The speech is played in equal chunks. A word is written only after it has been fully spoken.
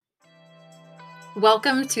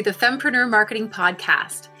Welcome to the Fempreneur Marketing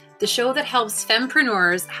Podcast, the show that helps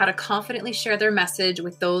fempreneurs how to confidently share their message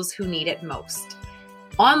with those who need it most.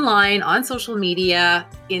 Online, on social media,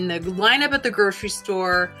 in the lineup at the grocery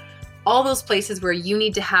store, all those places where you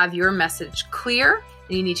need to have your message clear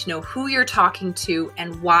and you need to know who you're talking to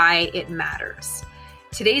and why it matters.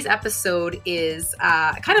 Today's episode is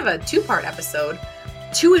kind of a two-part episode,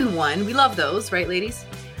 2 in 1. We love those, right, ladies?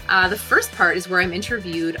 The first part is where I'm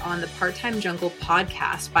interviewed on the Part-Time Jungle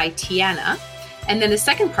podcast by Tiana. And then the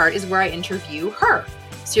second part is where I interview her.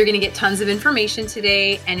 So you're going to get tons of information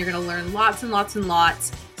today and you're going to learn lots and lots and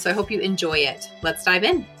lots. So I hope you enjoy it. Let's dive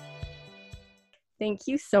in. Thank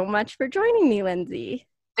you so much for joining me, Lindsay.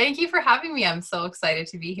 Thank you for having me. I'm so excited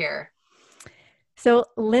to be here. So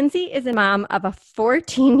Lindsay is a mom of a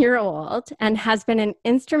 14-year-old and has been an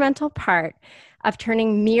instrumental part of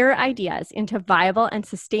turning mere ideas into viable and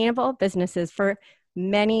sustainable businesses for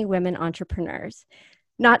many women entrepreneurs.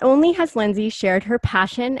 Not only has Lindsay shared her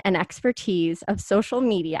passion and expertise of social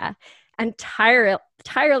media and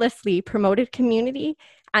tirelessly promoted community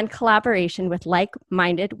and collaboration with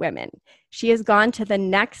like-minded women, she has gone to the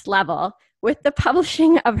next level with the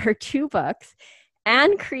publishing of her 2 books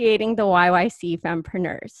and creating the YYC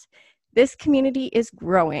Fempreneurs. This community is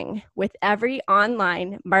growing with every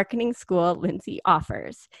online marketing school Lindsay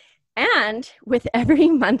offers and with every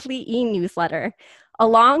monthly e-newsletter,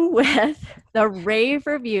 along with the rave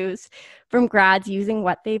reviews from grads using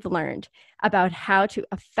what they've learned about how to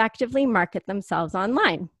effectively market themselves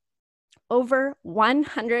online. Over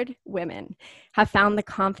 100 women have found the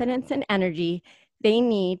confidence and energy they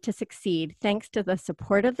need to succeed thanks to the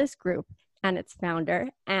support of this group and its founder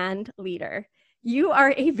and leader. You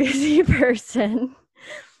are a busy person.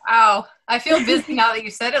 Wow. I feel busy now that you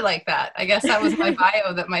said it like that. I guess that was my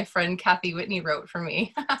bio that my friend Kathy Whitney wrote for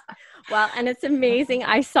me. Well, and it's amazing.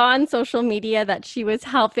 I saw on social media that she was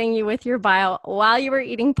helping you with your bio while you were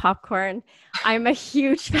eating popcorn. I'm a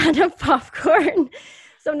huge fan of popcorn.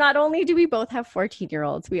 So not only do we both have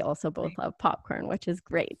 14-year-olds, we also both love popcorn, which is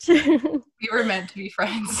great. We were meant to be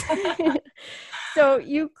friends. So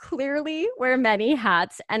you clearly wear many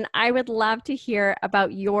hats, and I would love to hear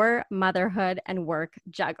about your motherhood and work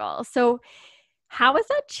juggle. So how has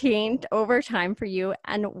that changed over time for you,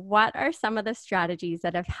 and what are some of the strategies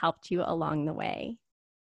that have helped you along the way?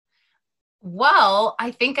 Well,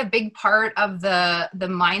 I think a big part of the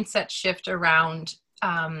mindset shift around,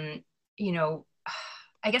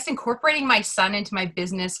 I guess incorporating my son into my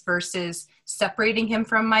business versus separating him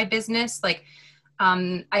from my business,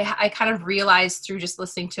 I kind of realized through just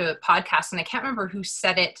listening to a podcast, and I can't remember who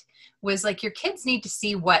said it, was like, your kids need to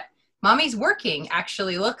see what mommy's working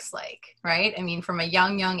actually looks like, right? I mean, from a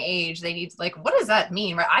young age, they need to, what does that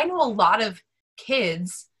mean, right? I know a lot of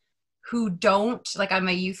kids who don't, I'm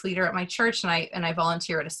a youth leader at my church, and I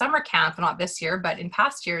volunteer at a summer camp, not this year, but in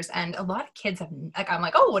past years. And a lot of kids have, I'm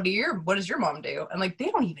like, oh, what does your mom do? And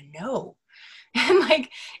they don't even know.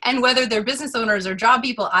 And whether they're business owners or job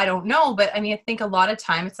people, I don't know. But I think a lot of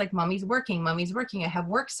time it's like, mommy's working. I have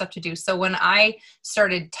work stuff to do. So when I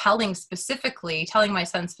started telling my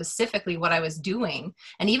son specifically what I was doing,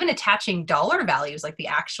 and even attaching dollar values, like the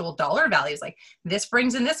actual dollar values, like this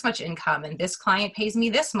brings in this much income and this client pays me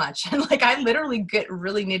this much. And I literally get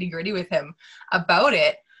really nitty gritty with him about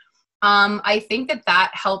it. I think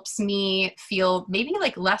that helps me feel maybe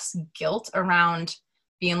less guilt around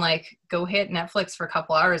being go hit Netflix for a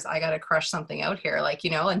couple hours. I got to crush something out here,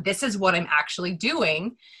 and this is what I'm actually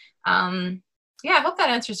doing. I hope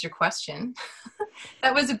that answers your question.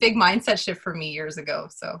 That was a big mindset shift for me years ago.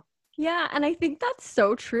 So. Yeah. And I think that's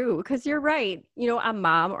so true, because you're right. A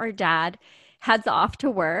mom or dad heads off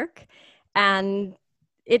to work, and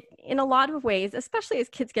it, in a lot of ways, especially as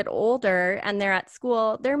kids get older and they're at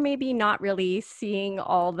school, they're maybe not really seeing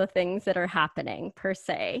all the things that are happening per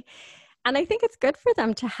se. And I think it's good for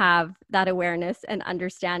them to have that awareness and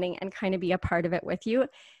understanding and kind of be a part of it with you.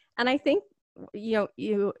 And I think,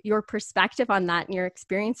 your perspective on that and your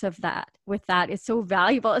experience of that with that is so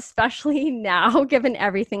valuable, especially now, given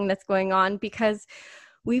everything that's going on, because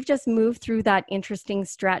we've just moved through that interesting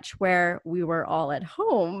stretch where we were all at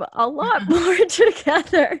home a lot more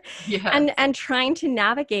together. Yes. And trying to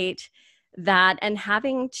navigate that and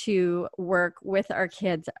having to work with our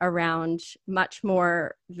kids around much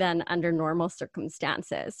more than under normal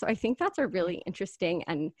circumstances. So I think that's a really interesting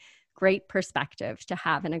and great perspective to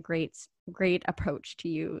have, and a great approach to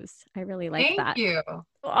use. I really like that. Thank you. Well,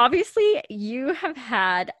 obviously, you have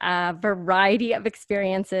had a variety of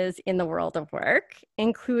experiences in the world of work,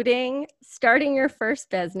 including starting your first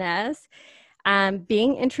business,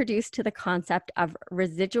 being introduced to the concept of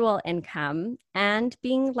residual income, and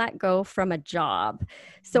being let go from a job.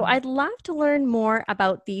 So I'd love to learn more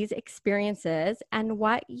about these experiences and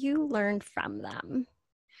what you learned from them.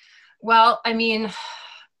 Well, I mean,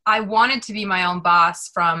 I wanted to be my own boss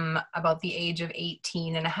from about the age of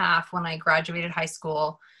 18 and a half when I graduated high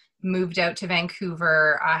school, moved out to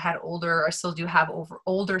Vancouver. I had older, or still do have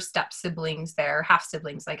older step siblings there, half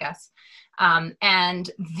siblings, I guess. And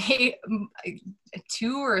they,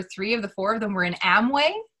 two or three of the four of them were in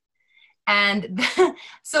Amway. And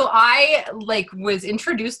so I was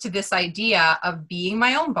introduced to this idea of being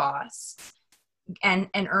my own boss and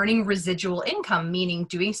earning residual income, meaning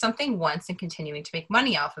doing something once and continuing to make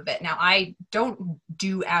money off of it. Now, I don't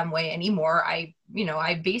do Amway anymore. I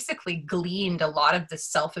basically gleaned a lot of the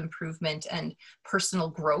self-improvement and personal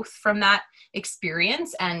growth from that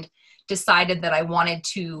experience and decided that I wanted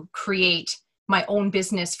to create my own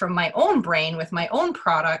business from my own brain with my own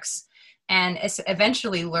products. And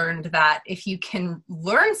eventually learned that if you can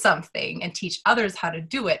learn something and teach others how to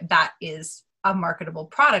do it, that is a marketable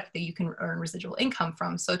product that you can earn residual income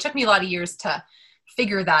from. So it took me a lot of years to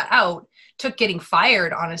figure that out. Took getting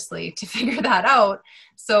fired, honestly, to figure that out.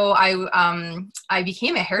 So I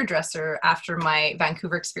became a hairdresser after my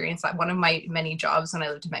Vancouver experience. One of my many jobs when I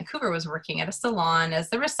lived in Vancouver was working at a salon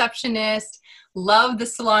as the receptionist. Loved the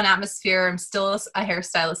salon atmosphere. I'm still a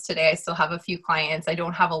hairstylist today. I still have a few clients. I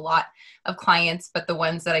don't have a lot of clients, but the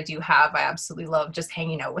ones that I do have, I absolutely love just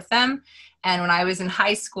hanging out with them. And when I was in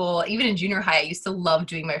high school, even in junior high, I used to love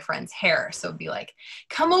doing my friends' hair. So it'd be like,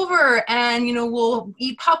 come over and, we'll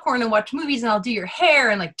eat popcorn and watch movies and I'll do your hair.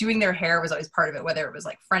 And doing their hair was always part of it, whether it was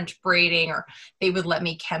French braiding or they would let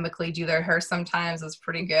me chemically do their hair sometimes. It was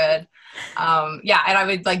pretty good. And I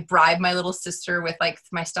would bribe my little sister with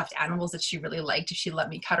my stuffed animals that she really liked if she let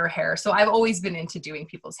me cut her hair. So I've always been into doing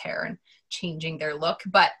people's hair and changing their look.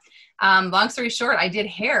 But long story short, I did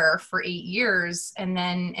hair for 8 years and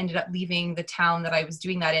then ended up leaving the town that I was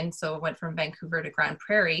doing that in. So I went from Vancouver to Grande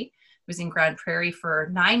Prairie. I was in Grande Prairie for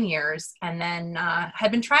 9 years and then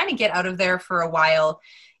had been trying to get out of there for a while.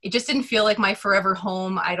 It just didn't feel like my forever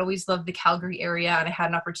home. I'd always loved the Calgary area and I had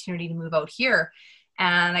an opportunity to move out here.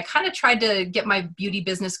 And I kind of tried to get my beauty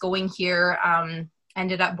business going here.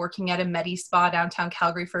 Ended up working at a Medi Spa downtown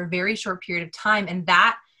Calgary for a very short period of time. And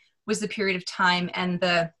that was the period of time and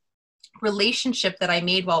the relationship that I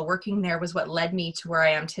made while working there was what led me to where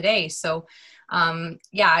I am today. So I'm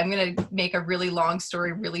going to make a really long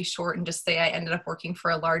story really short and just say I ended up working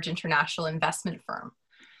for a large international investment firm.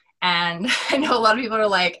 And I know a lot of people are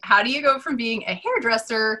like, how do you go from being a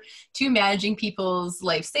hairdresser to managing people's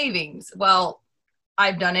life savings? Well,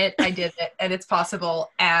 I've done it, I did it, and it's possible.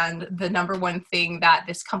 And the number one thing that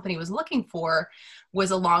this company was looking for was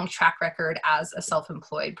a long track record as a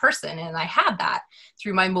self-employed person. And I had that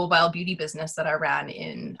through my mobile beauty business that I ran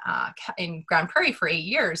in Grande Prairie for 8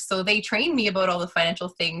 years. So they trained me about all the financial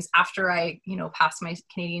things after I, passed my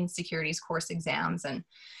Canadian securities course exams and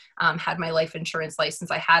had my life insurance license.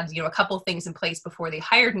 I had, a couple of things in place before they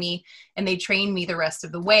hired me and they trained me the rest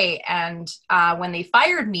of the way. And when they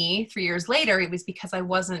fired me 3 years later, it was because I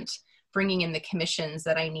wasn't bringing in the commissions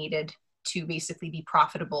that I needed to basically be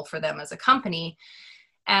profitable for them as a company.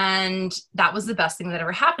 And that was the best thing that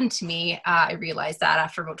ever happened to me. I realized that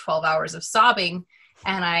after about 12 hours of sobbing.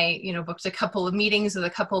 And I, booked a couple of meetings with a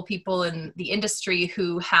couple of people in the industry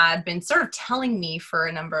who had been sort of telling me for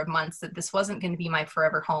a number of months that this wasn't going to be my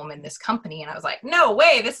forever home in this company. And I was like, no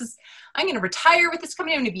way, I'm going to retire with this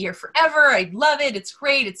company. I'm going to be here forever. I love it. It's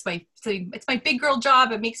great. It's my big girl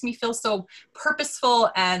job. It makes me feel so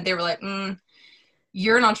purposeful. And they were like,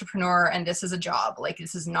 you're an entrepreneur and this is a job.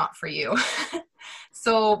 This is not for you.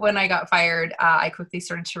 So when I got fired, I quickly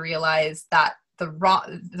started to realize that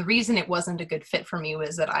the reason it wasn't a good fit for me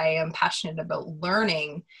was that I am passionate about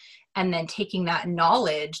learning and then taking that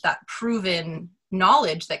knowledge, that proven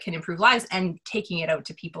knowledge that can improve lives, and taking it out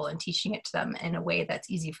to people and teaching it to them in a way that's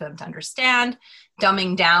easy for them to understand,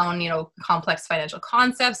 dumbing down, complex financial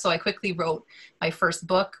concepts. So I quickly wrote my first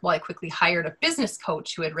book. Well, I quickly hired a business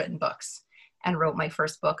coach who had written books and wrote my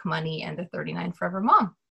first book, Money and the 39 Forever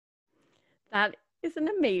Mom. That is an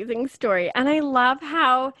amazing story. And I love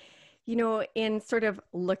how, in sort of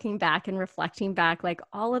looking back and reflecting back,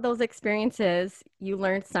 all of those experiences, you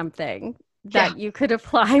learned something that you could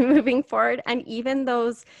apply moving forward. And even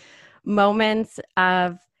those moments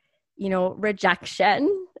of,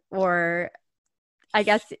 rejection, or I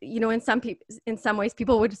guess, in some ways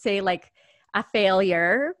people would say a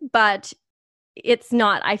failure, but it's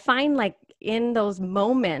not. I find in those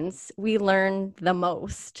moments, we learn the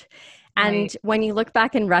most. And when you look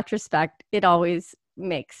back in retrospect, it always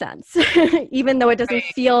makes sense, even though it doesn't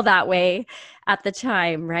feel that way at the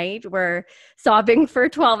time, right? We're sobbing for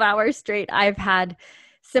 12 hours straight. I've had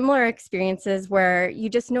similar experiences where you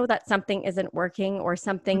just know that something isn't working or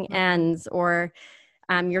something ends, or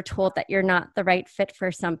you're told that you're not the right fit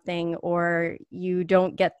for something, or you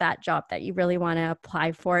don't get that job that you really want to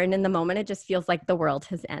apply for. And in the moment, it just feels like the world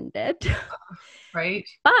has ended. Right.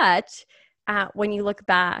 But when you look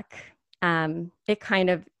back,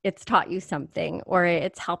 it's taught you something, or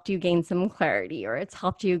it's helped you gain some clarity, or it's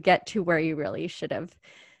helped you get to where you really should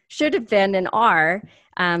have been and are.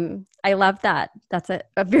 I love that. That's a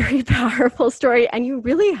very powerful story. And you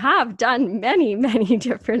really have done many, many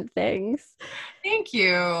different things. Thank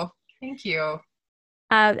you. Thank you.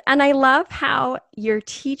 And I love how you're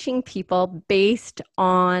teaching people based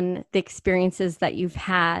on the experiences that you've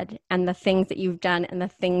had and the things that you've done and the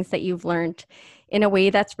things that you've learned in a way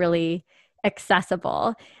that's really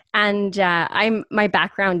accessible. And my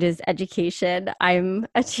background is education. I'm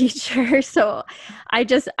a teacher, so I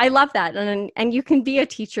love that. And you can be a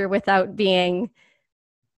teacher without being,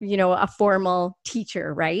 a formal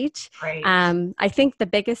teacher, right? Right. I think the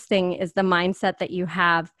biggest thing is the mindset that you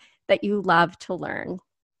have, that you love to learn,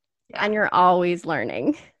 and you're always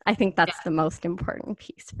learning. I think that's the most important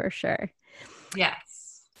piece for sure.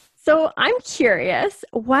 Yes. So I'm curious,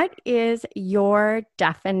 what is your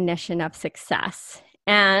definition of success?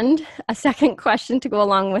 And a second question to go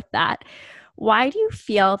along with that, why do you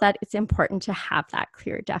feel that it's important to have that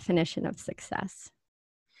clear definition of success?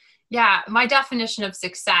 Yeah, my definition of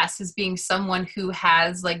success is being someone who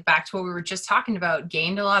has, like, back to what we were just talking about,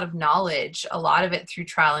 gained a lot of knowledge, a lot of it through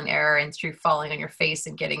trial and error and through falling on your face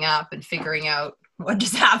and getting up and figuring out what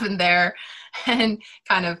just happened there and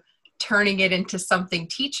kind of turning it into something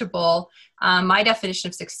teachable. My definition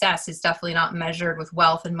of success is definitely not measured with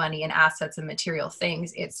wealth and money and assets and material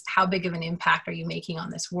things. It's how big of an impact are you making on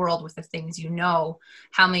this world with the things you know?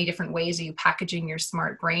 How many different ways are you packaging your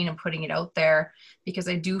smart brain and putting it out there? Because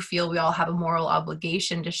I do feel we all have a moral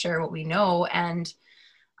obligation to share what we know. And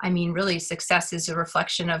I mean, really, success is a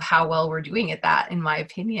reflection of how well we're doing at that, in my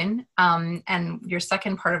opinion. And your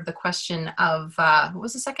second part of the question of, what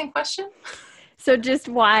was the second question? So just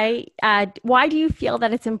why do you feel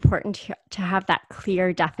that it's important to have that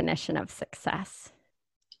clear definition of success?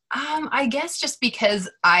 I guess just because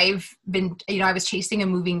I've been, I was chasing a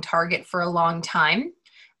moving target for a long time.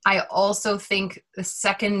 I also think the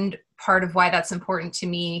second part of why that's important to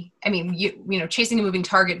me, I mean, chasing a moving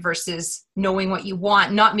target versus knowing what you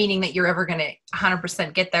want, not meaning that you're ever going to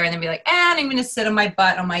 100% get there and then be like, I'm going to sit on my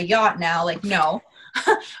butt on my yacht now. Like, no,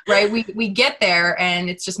 right? We get there and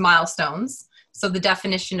it's just milestones. So the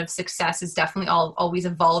definition of success is definitely always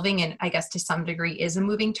evolving, and I guess to some degree is a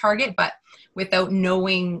moving target, but without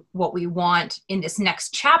knowing what we want in this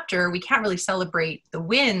next chapter, we can't really celebrate the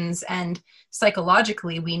wins. And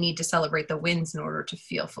psychologically, we need to celebrate the wins in order to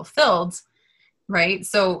feel fulfilled, right?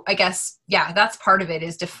 So I guess, that's part of it,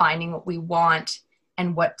 is defining what we want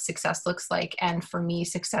and what success looks like. And for me,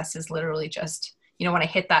 success is literally just, when I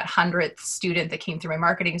hit that 100th student that came through my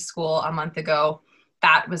marketing school a month ago,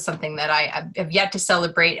 that was something that I have yet to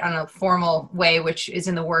celebrate on a formal way, which is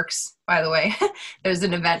in the works, by the way. There's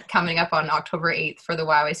an event coming up on October 8th for the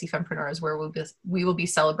YYC Fempreneurs where we will be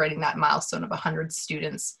celebrating that milestone of 100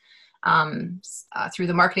 students through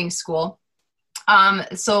the marketing school.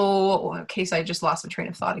 So I just lost my train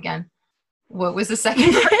of thought again. What was the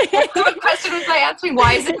second what question was I asking?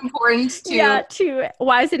 Why is it important to...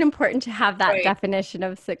 why is it important to have that definition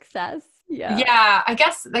of success? Yeah, I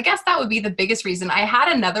guess that would be the biggest reason. I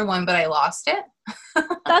had another one, but I lost it.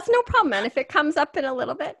 That's no problem. And if it comes up in a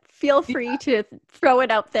little bit, feel free to throw it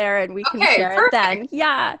out there and we can share it then.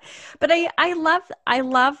 Yeah. But I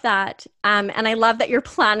love that. And I love that you're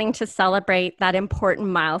planning to celebrate that important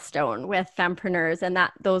milestone with Fempreneurs and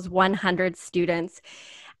those 100 students.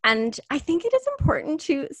 And I think it is important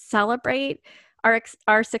to celebrate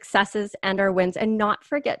our successes and our wins and not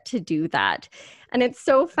forget to do that. And it's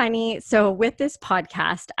so funny. So with this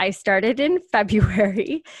podcast, I started in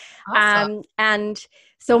February. Awesome. And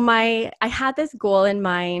so I had this goal in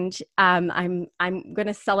mind. I'm going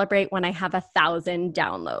to celebrate when I have 1,000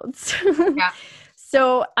 downloads. Yeah.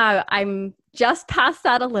 So I'm just past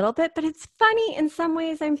that a little bit, but it's funny. In some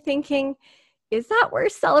ways I'm thinking, is that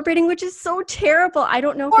worth celebrating? Which is so terrible. I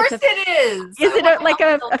don't know. Of course it is. Is it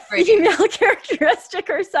a female characteristic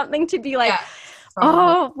or something to be like,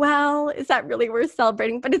 oh, well, is that really worth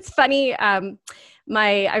celebrating? But it's funny.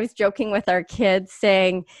 I was joking with our kids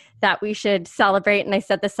saying that we should celebrate. And I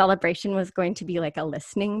said the celebration was going to be like a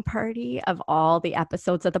listening party of all the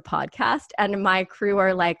episodes of the podcast. And my crew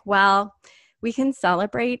are like, well, we can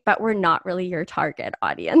celebrate, but we're not really your target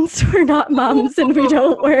audience. We're not moms and we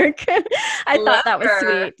don't work. I thought that was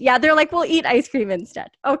sweet. Yeah, they're like, we'll eat ice cream instead.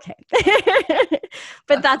 Okay.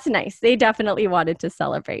 But that's nice. They definitely wanted to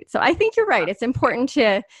celebrate. So I think you're right. It's important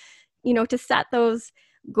to, to set those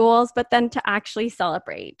goals, but then to actually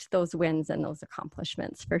celebrate those wins and those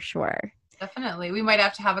accomplishments for sure. Definitely. We might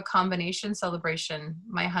have to have a combination celebration.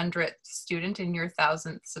 My 100th student and your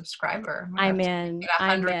 1,000th subscriber. I'm in. A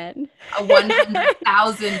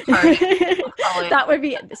 100,000 party. That would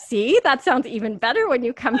be, see, that sounds even better when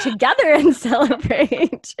you come together and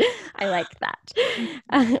celebrate. I like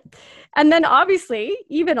that. And then obviously,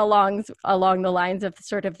 even along the lines of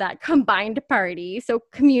sort of that combined party. So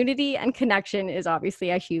community and connection is obviously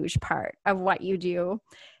a huge part of what you do.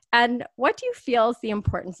 And what do you feel is the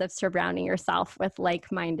importance of surrounding yourself with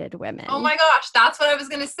like-minded women? Oh my gosh, that's what I was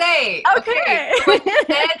going to say. Okay.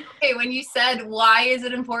 When you said, why is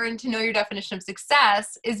it important to know your definition of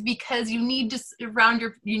success, is because you need to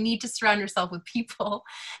surround yourself with people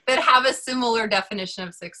that have a similar definition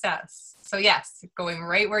of success. So yes, going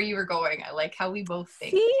right where you were going. I like how we both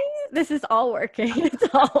think. See, this is all working. It's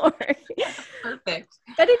all working. Perfect.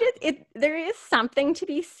 But there is something to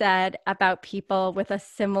be said about people with a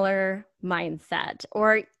similar mindset,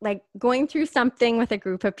 or like going through something with a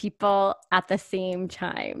group of people at the same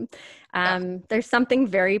time. There's something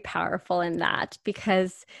very powerful in that,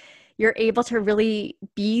 because you're able to really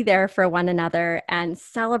be there for one another and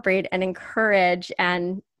celebrate and encourage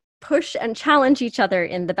and push and challenge each other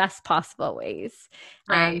in the best possible ways.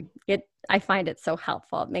 Right. I find it so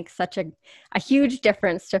helpful. It makes such a huge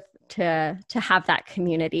difference to have that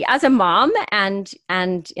community as a mom and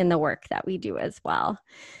in the work that we do as well.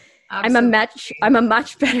 Absolutely. I'm a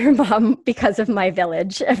much better mom because of my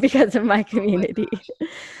village, because of my community. Oh,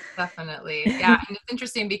 definitely. Yeah. And it's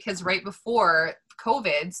interesting because right before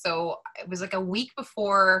COVID, so it was like a week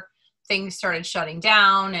before things started shutting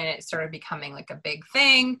down and it started becoming like a big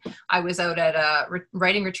thing. I was out at a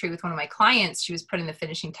writing retreat with one of my clients. She was putting the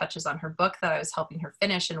finishing touches on her book that I was helping her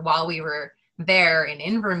finish. And while we were there in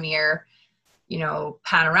Invermere,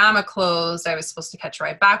 Panorama closed. I was supposed to catch a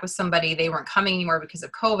ride back with somebody. They weren't coming anymore because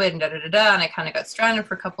of COVID and And I kind of got stranded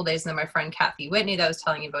for a couple of days. And then my friend Kathy Whitney that I was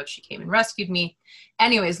telling you about, she came and rescued me.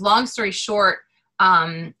 Anyways, long story short,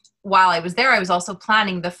 while I was there, I was also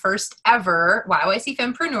planning the first ever YYC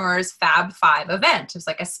Fempreneurs Fab 5 event. It was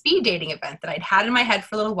like a speed dating event that I'd had in my head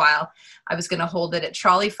for a little while. I was going to hold it at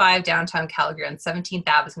Trolley 5 downtown Calgary on 17th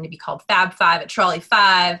Ave. It was going to be called Fab 5 at Trolley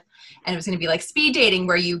 5. And it was going to be like speed dating,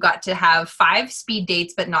 where you got to have 5 speed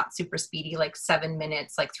dates, but not super speedy, like 7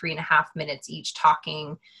 minutes, like 3.5 minutes each,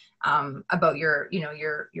 talking about your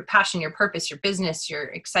passion, your purpose, your business, you're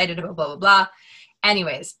excited about blah, blah, blah.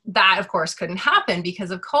 Anyways, that of course couldn't happen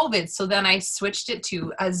because of COVID. So then I switched it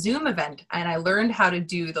to a Zoom event, and I learned how to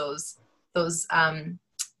do those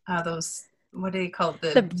what do they call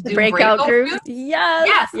it? The breakout groups?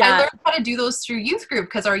 Yes. Yeah. I learned how to do those through youth group,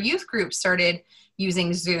 because our youth group started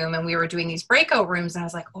using Zoom and we were doing these breakout rooms, and I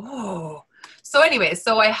was like, oh. So anyways,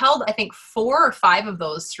 so I held, I think 4 or 5 of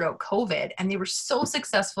those throughout COVID, and they were so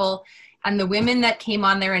successful. And the women that came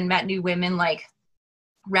on there and met new women, like,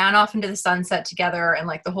 ran off into the sunset together, and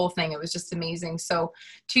like the whole thing, it was just amazing. So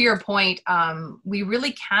to your point, we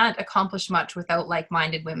really can't accomplish much without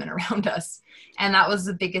like-minded women around us. And that was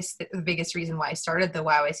the biggest reason why I started the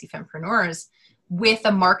YYC Fempreneurs, with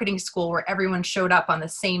a marketing school where everyone showed up on the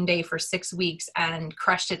same day for 6 weeks and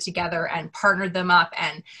crushed it together and partnered them up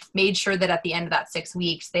and made sure that at the end of that 6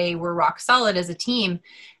 weeks, they were rock solid as a team.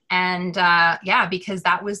 And because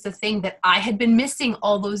that was the thing that I had been missing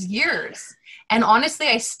all those years. And honestly,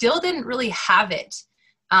 I still didn't really have it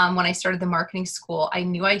when I started the marketing school. I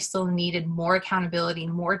knew I still needed more accountability,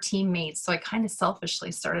 more teammates. So I kind of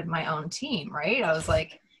selfishly started my own team, right? I was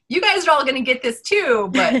like, you guys are all going to get this too,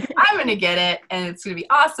 but I'm going to get it, and it's going to be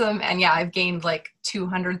awesome. And yeah, I've gained like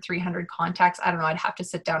 200, 300 contacts. I don't know. I'd have to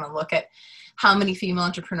sit down and look at how many female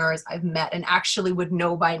entrepreneurs I've met and actually would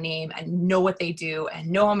know by name and know what they do and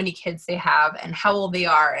know how many kids they have and how old they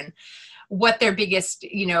are and what their biggest,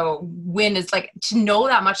 win is. Like, to know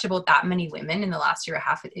that much about that many women in the last year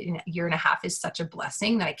and a half is such a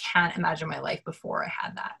blessing that I can't imagine my life before I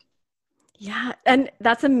had that. Yeah. And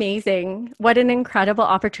that's amazing. What an incredible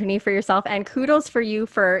opportunity for yourself. And kudos for you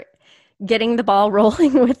for getting the ball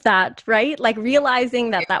rolling with that, right? Like realizing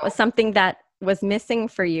that that was something that was missing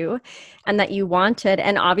for you and that you wanted.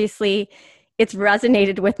 And obviously it's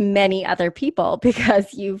resonated with many other people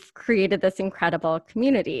because you've created this incredible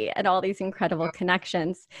community and all these incredible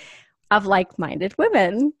connections of like-minded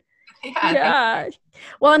women. Yeah.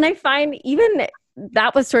 Well, and I find even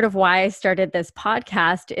that was sort of why I started this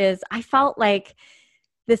podcast. Is I felt like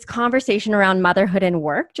this conversation around motherhood and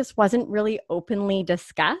work just wasn't really openly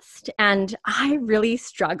discussed. And I really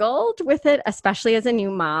struggled with it, especially as a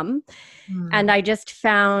new mom. And I just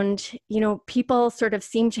found, people sort of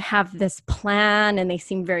seem to have this plan and they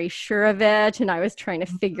seem very sure of it. And I was trying to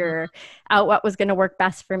figure out what was going to work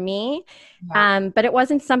best for me. But it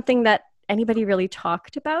wasn't something that anybody really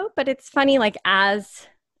talked about. But it's funny, like as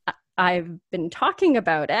I've been talking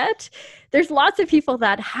about it, there's lots of people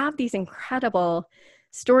that have these incredible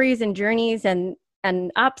stories and journeys and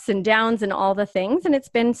ups and downs and all the things. And it's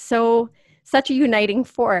been such a uniting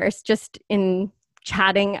force just in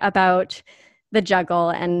chatting about the juggle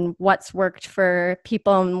and what's worked for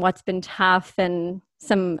people and what's been tough and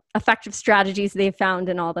some effective strategies they've found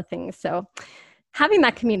and all the things. So having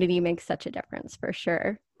that community makes such a difference for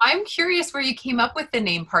sure. I'm curious where you came up with the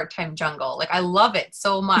name Part-Time Jungle. Like, I love it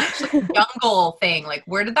so much. Like, the jungle thing, like,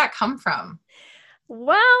 where did that come from?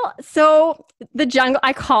 Well, so the jungle,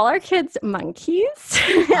 I call our kids monkeys,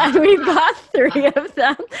 and we've got 3 of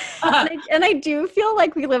them. And I do feel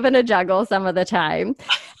like we live in a jungle some of the time.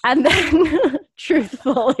 And then,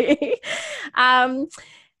 truthfully,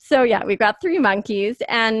 so yeah, we've got 3 monkeys.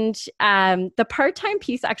 And the part-time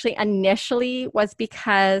piece actually initially was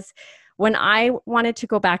because when I wanted to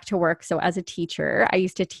go back to work, so as a teacher, I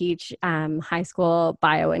used to teach high school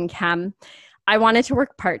bio and chem. I wanted to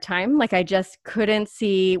work part-time. Like I just couldn't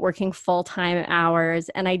see working full-time hours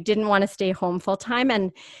and I didn't want to stay home full-time,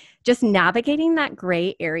 and just navigating that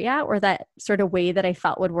gray area or that sort of way that I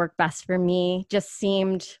felt would work best for me just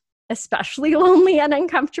seemed especially lonely and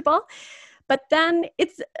uncomfortable. But then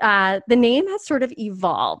it's the name has sort of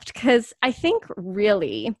evolved because I think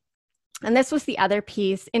really, and this was the other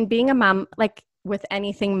piece in being a mom, like with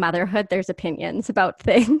anything motherhood, there's opinions about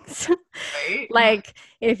things. Right. Like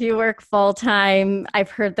if you work full time, I've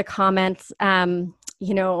heard the comments,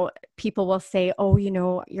 people will say, oh,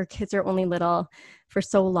 your kids are only little for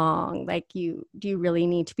so long. Like do you really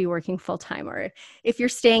need to be working full time? Or if you're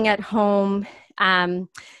staying at home,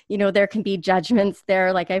 there can be judgments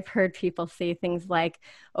there. Like I've heard people say things like,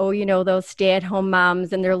 oh, those stay-at-home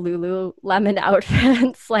moms in their Lululemon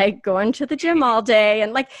outfits, like going to the gym all day.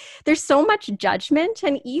 And like, there's so much judgment.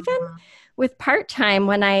 And even with part-time,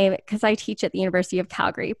 because I teach at the University of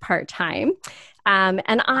Calgary part-time, and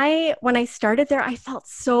when I started there, I felt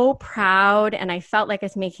so proud and I felt like I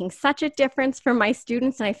was making such a difference for my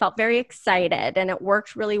students, and I felt very excited, and it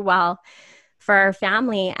worked really well for our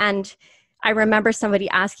family. And I remember somebody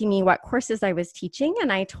asking me what courses I was teaching,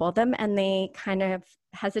 and I told them, and they kind of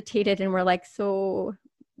hesitated and were like, so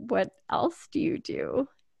what else do you do?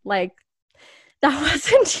 Like, that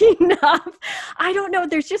wasn't enough. I don't know.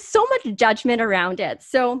 There's just so much judgment around it.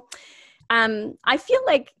 So I feel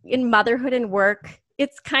like in motherhood and work,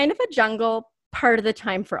 it's kind of a jungle part of the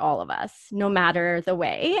time for all of us, no matter the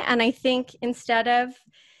way. And I think instead of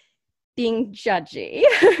being judgy,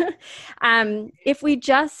 if we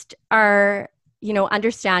just are,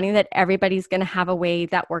 understanding that everybody's going to have a way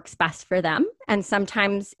that works best for them. And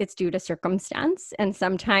sometimes it's due to circumstance, and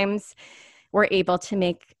sometimes we're able to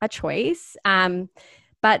make a choice.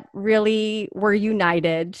 But really, we're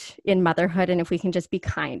united in motherhood. And if we can just be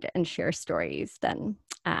kind and share stories, then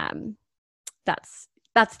that's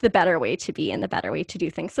the better way to be and the better way to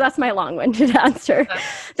do things. So that's my long-winded answer.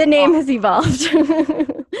 The name has evolved. Yeah,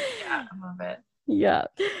 I love it. Yeah.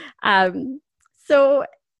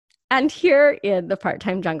 And here in the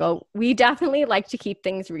Part-Time Jungle, we definitely like to keep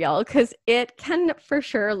things real because it can for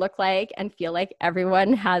sure look like and feel like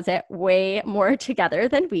everyone has it way more together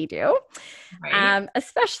than we do, right.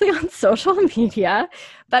 Especially on social media.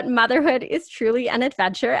 But motherhood is truly an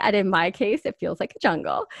adventure. And in my case, it feels like a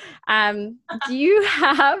jungle. Do you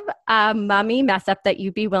have a mommy mess up that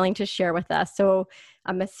you'd be willing to share with us? So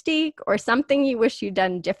a mistake or something you wish you'd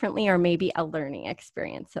done differently, or maybe a learning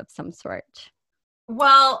experience of some sort?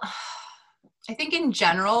 Well, I think in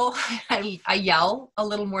general, I yell a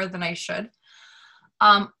little more than I should.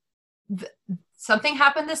 Something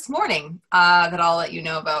happened this morning that I'll let you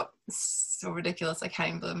know about. It's so ridiculous. I can't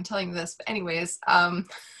even believe I'm telling you this. But anyways,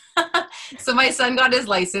 so my son got his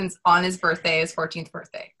license on his birthday, his 14th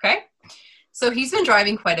birthday. Okay. So he's been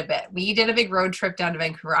driving quite a bit. We did a big road trip down to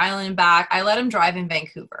Vancouver Island and back. I let him drive in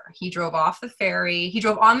Vancouver. He drove off the ferry. He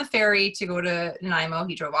drove on the ferry to go to Nanaimo.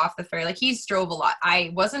 He drove off the ferry. Like, he's drove a lot.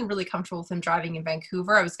 I wasn't really comfortable with him driving in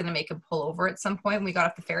Vancouver. I was going to make him pull over at some point when we got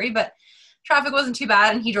off the ferry, but traffic wasn't too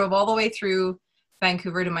bad. And he drove all the way through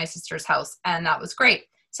Vancouver to my sister's house. And that was great.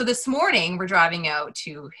 So this morning we're driving out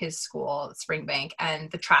to his school, Springbank,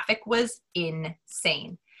 and the traffic was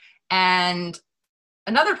insane. And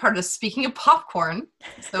another part of this, speaking of popcorn,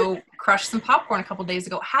 so crushed some popcorn a couple days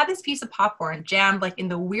ago, had this piece of popcorn jammed like in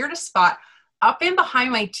the weirdest spot up in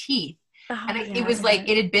behind my teeth. Oh, And yeah, it was like,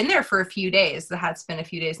 it had been there for a few days. It had spent a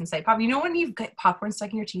few days inside pop. You know, when you've got popcorn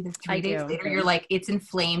stuck in your teeth and 3 days later, you're like, it's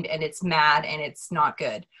inflamed and it's mad and it's not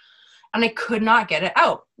good. And I could not get it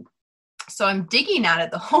out. So I'm digging at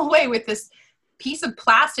it the whole way with this piece of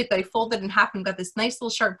plastic that I folded in half and got this nice little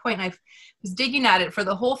sharp point. And I was digging at it for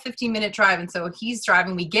the whole 15-minute drive. And so he's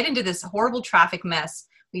driving. We get into this horrible traffic mess.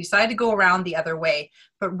 We decide to go around the other way.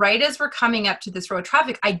 But right as we're coming up to this road of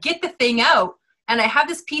traffic, I get the thing out. And I have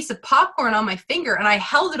this piece of popcorn on my finger, and I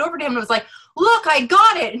held it over to him and was like, look, I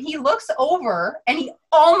got it. And he looks over and he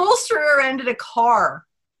almost rear-ended a car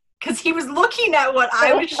because he was looking at what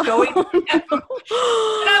I was showing him. And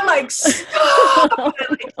I'm like, stop. And I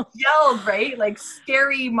like yelled, right? Like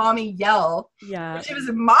scary mommy yell. Yeah. Which it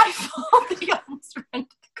was my fault that he almost ran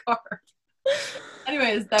into the car.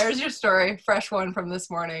 Anyways, there's your story. Fresh one from this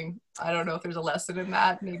morning. I don't know if there's a lesson in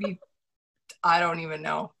that. Maybe, I don't even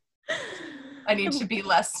know. I need to be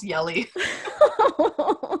less yelly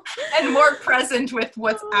and more present with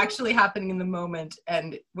what's actually happening in the moment.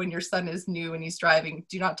 And when your son is new and he's driving,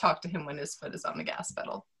 do not talk to him when his foot is on the gas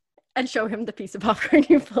pedal. And show him the piece of popcorn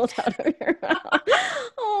you pulled out of your mouth.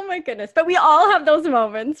 Oh my goodness. But we all have those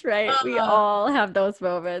moments, right? We all have those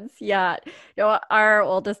moments. Yeah. You know, our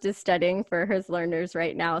oldest is studying for his learners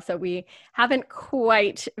right now. So we haven't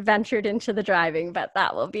quite ventured into the driving, but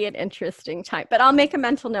that will be an interesting time. But I'll make a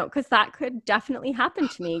mental note because that could definitely happen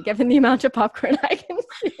to me given the amount of popcorn I can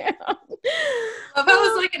see. Well, that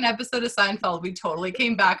was like an episode of Seinfeld. We totally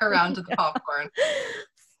came back around to the popcorn.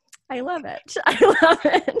 I love it. I love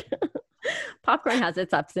it. Popcorn has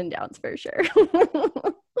its ups and downs for sure.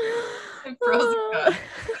 Pros and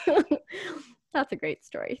cons. That's a great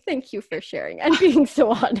story. Thank you for sharing and being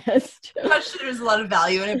so honest. I'm not sure there's a lot of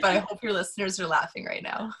value in it, but I hope your listeners are laughing right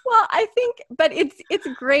now. Well, I think, but it's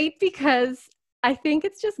great because I think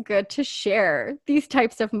it's just good to share these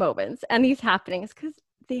types of moments and these happenings because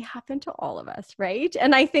they happen to all of us, right?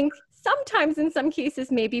 And I think sometimes in some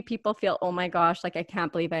cases, maybe people feel, oh my gosh, like I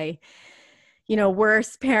can't believe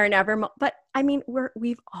worst parent ever. But I mean,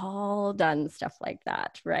 we've all done stuff like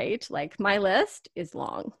that, right? Like my list is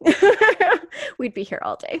long. We'd be here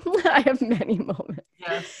all day. I have many moments.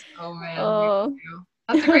 Yes. Oh man. Oh.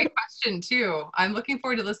 That's a great question too. I'm looking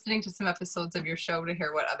forward to listening to some episodes of your show to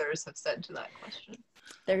hear what others have said to that question.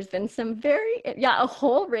 There's been some a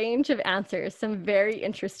whole range of answers, some very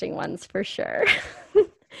interesting ones for sure.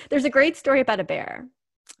 There's a great story about a bear.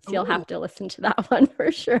 So you'll have to listen to that one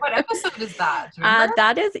for sure. What episode is that?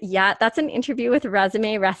 That's an interview with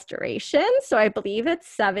Resume Restoration. So I believe it's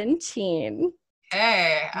 17.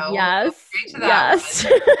 Hey, yes.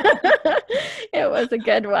 It was a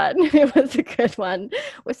good one. It was a good one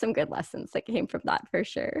with some good lessons that came from that for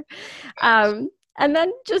sure. And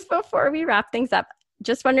then just before we wrap things up,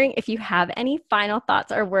 just wondering if you have any final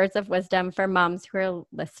thoughts or words of wisdom for moms who are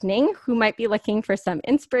listening, who might be looking for some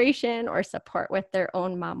inspiration or support with their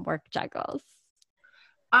own mom work juggles.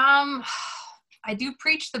 I do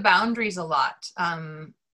preach the boundaries a lot. I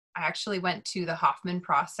actually went to the Hoffman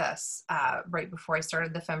process right before I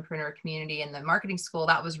started the Fempreneur community and the marketing school.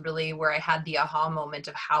 That was really where I had the aha moment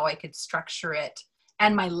of how I could structure it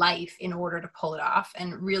and my life in order to pull it off,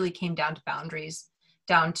 and really came down to boundaries.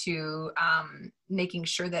 Down to making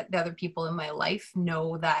sure that the other people in my life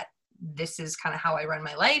know that this is kind of how I run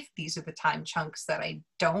my life. These are the time chunks that I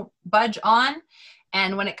don't budge on.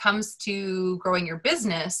 And when it comes to growing your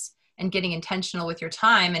business and getting intentional with your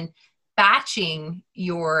time and batching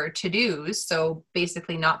your to-dos, so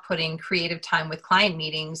basically not putting creative time with client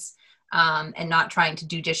meetings and not trying to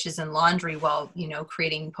do dishes and laundry while,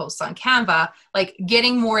 creating posts on Canva, like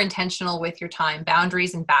getting more intentional with your time,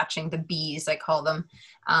 boundaries and batching, the B's, I call them.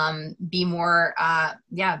 Be more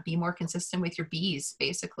consistent with your B's,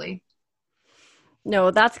 basically.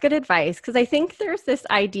 No, that's good advice. Because I think there's this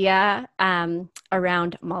idea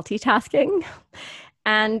around multitasking,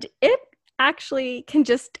 and it actually can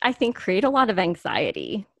just, I think, create a lot of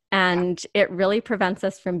anxiety. And it really prevents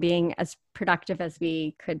us from being as productive as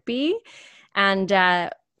we could be. And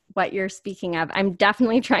what you're speaking of, I'm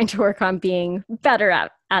definitely trying to work on being better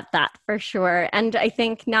at that for sure. And I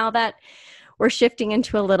think now that we're shifting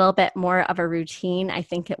into a little bit more of a routine, I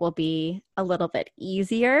think it will be a little bit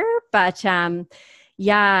easier. But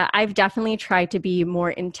I've definitely tried to be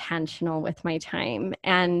more intentional with my time.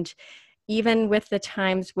 And even with the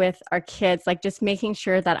times with our kids, like just making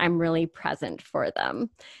sure that I'm really present for them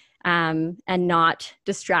and not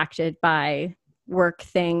distracted by work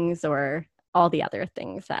things or all the other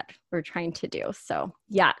things that we're trying to do. So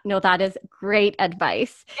yeah, no, that is great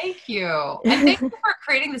advice. Thank you. And thank you for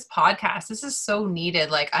creating this podcast. This is so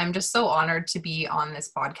needed. Like, I'm just so honored to be on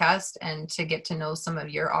this podcast and to get to know some of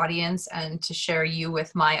your audience and to share you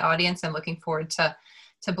with my audience. I'm looking forward to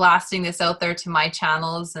blasting this out there to my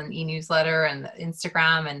channels and e-newsletter and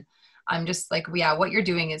Instagram. And I'm just like, yeah, what you're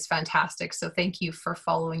doing is fantastic. So thank you for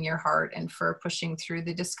following your heart and for pushing through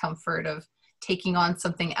the discomfort of taking on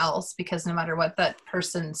something else, because no matter what that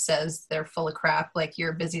person says, they're full of crap. Like,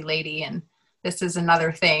 you're a busy lady and this is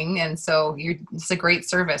another thing. And so it's a great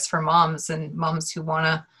service for moms and moms who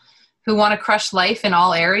want to crush life in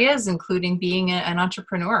all areas, including being an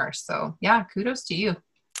entrepreneur. So yeah, kudos to you.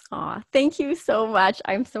 Aw, thank you so much.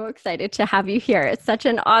 I'm so excited to have you here. It's such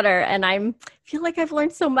an honor, and I feel like I've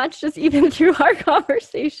learned so much just even through our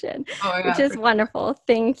conversation, which is wonderful.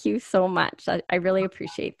 Thank you so much. I really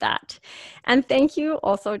appreciate that. And thank you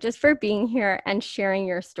also just for being here and sharing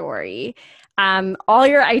your story, all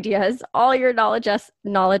your ideas, all your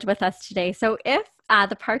knowledge with us today. So if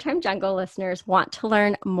the Part-Time Jungle listeners want to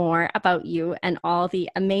learn more about you and all the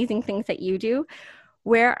amazing things that you do,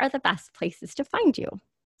 where are the best places to find you?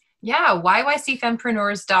 Yeah,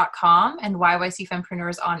 yycfempreneurs.com and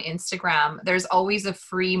yycfempreneurs on Instagram. There's always a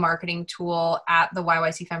free marketing tool at the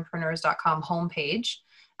yycfempreneurs.com homepage.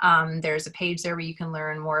 There's a page there where you can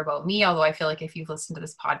learn more about me, although I feel like if you've listened to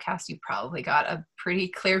this podcast, you've probably got a pretty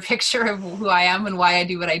clear picture of who I am and why I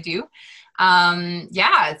do what I do.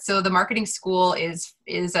 So the marketing school is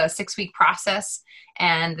a 6-week process,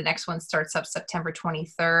 and the next one starts up September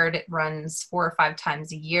 23rd. It runs 4 or 5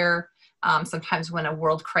 times a year. Sometimes when a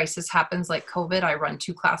world crisis happens like COVID, I run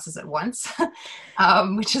 2 classes at once,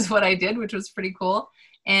 which is what I did, which was pretty cool.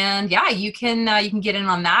 And yeah, you can get in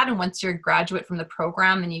on that. And once you're a graduate from the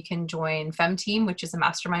program, then you can join FemTeam, which is a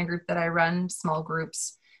mastermind group that I run, small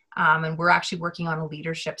groups. And we're actually working on a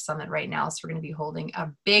leadership summit right now. So we're going to be holding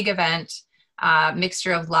a big event,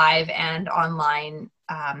 mixture of live and online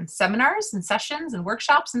seminars and sessions and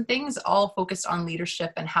workshops and things, all focused on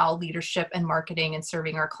leadership and how leadership and marketing and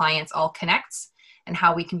serving our clients all connects, and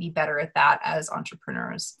how we can be better at that as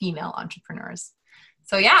entrepreneurs, female entrepreneurs.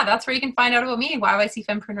 So yeah, that's where you can find out about me,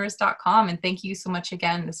 yycfempreneurs.com. And thank you so much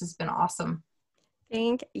again. This has been awesome.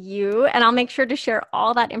 Thank you. And I'll make sure to share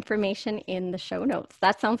all that information in the show notes.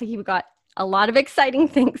 That sounds like you've got a lot of exciting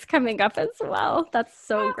things coming up as well. That's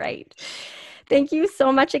so great. Thank you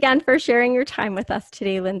so much again for sharing your time with us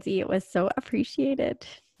today, Lindsay. It was so appreciated.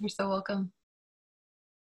 You're so welcome.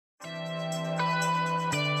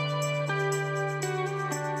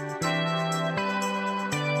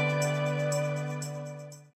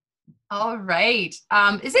 All right.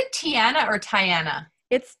 Is it Tiana or Tiana?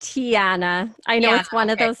 It's Tiana. I know it's one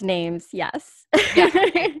of those names. Yes. Yeah,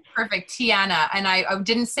 okay. Perfect. Tiana. And I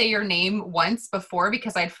didn't say your name once before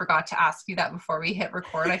because I'd forgot to ask you that before we hit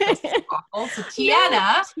record. I feel so awful. So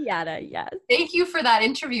Tiana. Tiana, yes. Thank you for that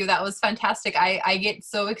interview. That was fantastic. I get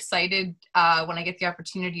so excited when I get the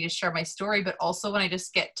opportunity to share my story, but also when I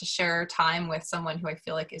just get to share time with someone who I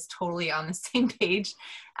feel like is totally on the same page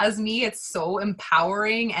as me. It's so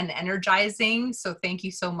empowering and energizing. So thank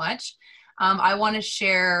you so much. I want to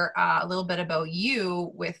share a little bit about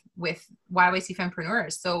you with YYC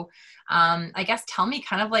Fempreneurs. So I guess tell me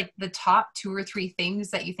kind of like the top 2 or 3 things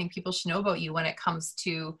that you think people should know about you when it comes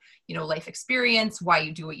to, life experience, why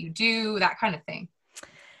you do what you do, that kind of thing.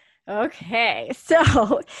 Okay.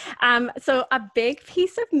 So a big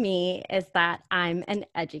piece of me is that I'm an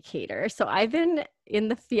educator. So I've been in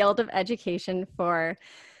the field of education for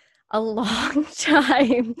a long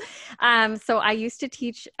time. So I used to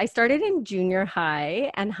teach, I started in junior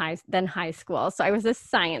high and then high school. So I was a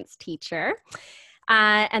science teacher.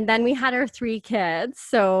 And then we had our 3 kids.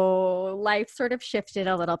 So life sort of shifted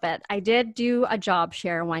a little bit. I did do a job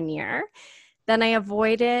share 1 year. Then I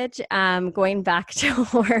avoided going back to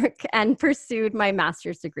work and pursued my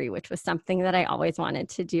master's degree, which was something that I always wanted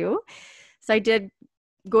to do. So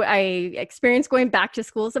I experienced going back to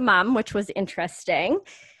school as a mom, which was interesting.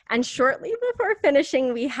 And shortly before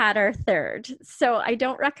finishing, we had our 3rd. So I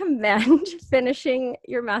don't recommend finishing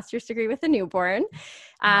your master's degree with a newborn.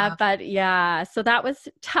 But yeah, so that was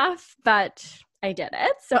tough, but I did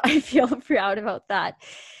it. So I feel proud about that.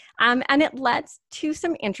 And it led to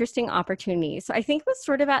some interesting opportunities. So I think it was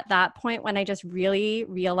sort of at that point when I just really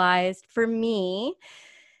realized, for me,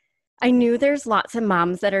 I knew there's lots of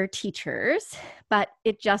moms that are teachers, but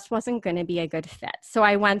it just wasn't going to be a good fit. So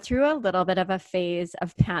I went through a little bit of a phase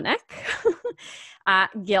of panic,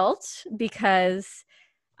 guilt, because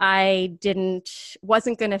I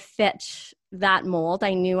wasn't going to fit that mold.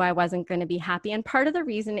 I knew I wasn't going to be happy. And part of the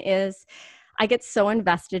reason is I get so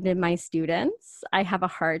invested in my students, I have a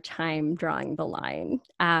hard time drawing the line.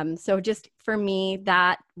 So just for me,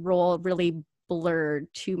 that role really blurred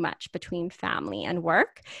too much between family and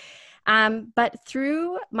work. But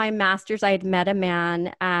through my master's, I had met a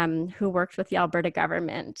man who worked with the Alberta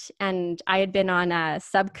government, and I had been on a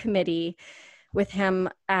subcommittee with him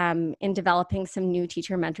in developing some new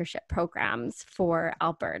teacher mentorship programs for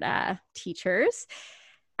Alberta teachers.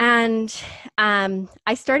 And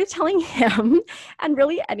I started telling him and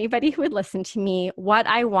really anybody who would listen to me what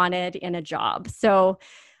I wanted in a job. So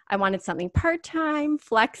I wanted something part-time,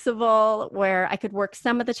 flexible, where I could work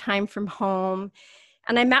some of the time from home.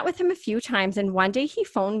 And I met with him a few times. And one day he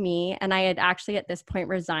phoned me, and I had actually at this point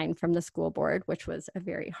resigned from the school board, which was a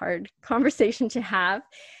very hard conversation to have.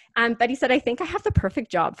 But he said, I think I have the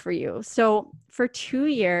perfect job for you. So for 2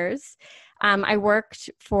 years, I worked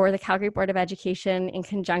for the Calgary Board of Education in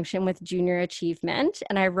conjunction with Junior Achievement,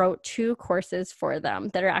 and I wrote 2 courses for them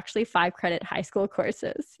that are actually 5-credit high school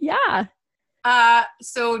courses. Yeah.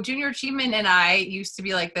 So Junior Achievement and I used to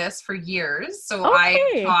be like this for years. So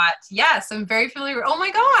Okay. I taught, yes, I'm very familiar. Oh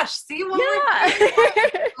my gosh. See what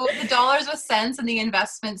we're the dollars with cents and the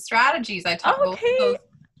investment strategies. I taught both of those.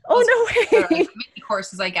 Oh, no way.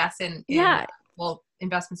 Courses, I guess, in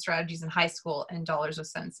investment strategies in high school and dollars with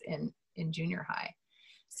cents in junior high.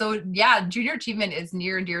 So yeah, Junior Achievement is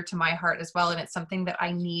near and dear to my heart as well. And it's something that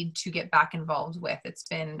I need to get back involved with. It's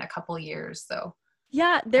been a couple of years. So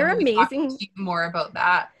yeah, they're amazing. More about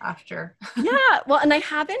that after. Yeah, well, and I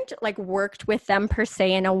haven't like worked with them per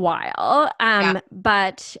se in a while.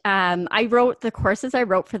 But I wrote the courses I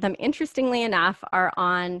wrote for them, interestingly enough, are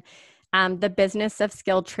on the business of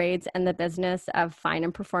skilled trades and the business of fine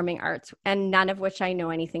and performing arts, and none of which I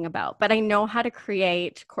know anything about, but I know how to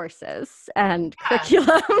create courses and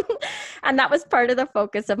curriculum. And that was part of the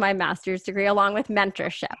focus of my master's degree, along with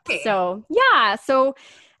mentorship. Okay. So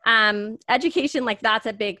education, like that's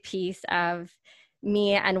a big piece of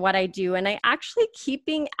me and what I do. And I actually keep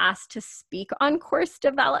being asked to speak on course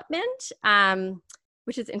development,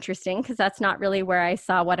 which is interesting because that's not really where I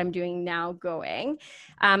saw what I'm doing now going.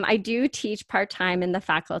 I do teach part-time in the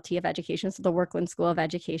Faculty of Education, so the Workland School of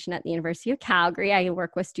Education at the University of Calgary. I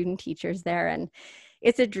work with student teachers there, and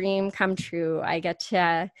it's a dream come true. I get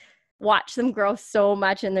to watch them grow so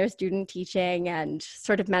much in their student teaching and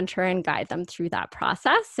sort of mentor and guide them through that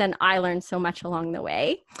process. And I learned so much along the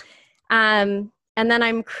way. And then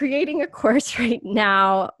I'm creating a course right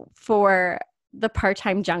now for the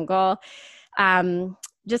part-time jungle,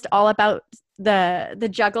 just all about the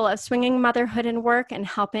juggle of swinging motherhood and work and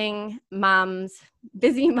helping moms,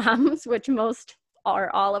 busy moms, which most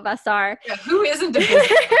or all of us are. Yeah, who isn't a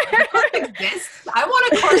busy mom? Exists. I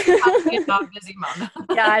want a course about being not busy mom.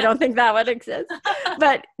 Yeah, I don't think that would exist.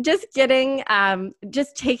 But just getting,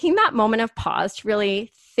 just taking that moment of pause to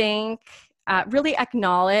really think, really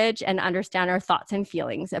acknowledge and understand our thoughts and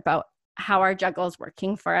feelings about how our juggle is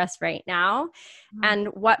working for us right now, and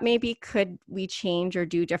what maybe could we change or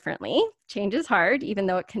do differently. Change is hard, even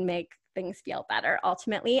though it can make things feel better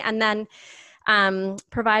ultimately. And then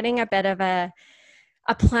providing a bit of a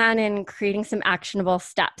plan and creating some actionable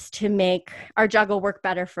steps to make our juggle work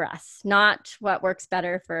better for us. Not what works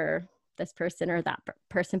better for this person or that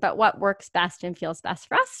person, but what works best and feels best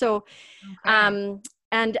for us. So, and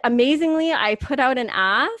amazingly, I put out an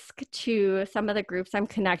ask to some of the groups I'm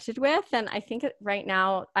connected with. And I think right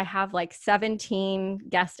now I have like 17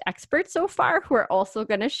 guest experts so far who are also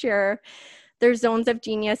going to share their zones of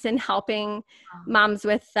genius in helping moms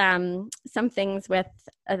with some things with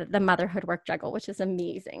the motherhood work juggle, which is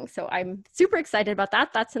amazing. So I'm super excited about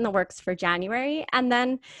that. That's in the works for January. And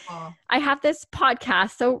then I have this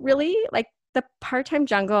podcast. So really like the part-time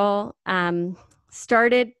jungle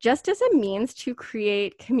started just as a means to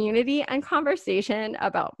create community and conversation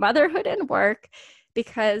about motherhood and work,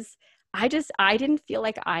 because I didn't feel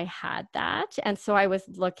like I had that. And so I was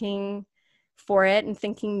looking for it and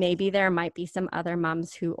thinking maybe there might be some other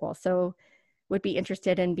moms who also would be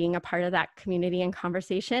interested in being a part of that community and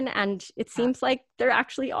conversation. And it seems like there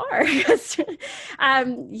actually are. The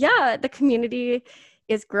community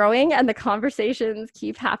is growing and the conversations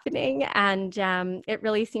keep happening, and it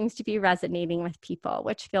really seems to be resonating with people,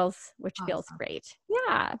 which feels great.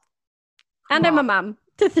 Yeah. And I'm a mom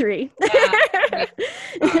to 3.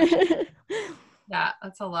 Yeah,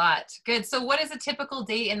 that's a lot. Good. So what does a typical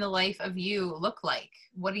day in the life of you look like?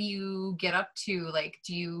 What do you get up to? Like,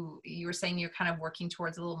 you were saying you're kind of working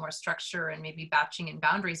towards a little more structure and maybe batching and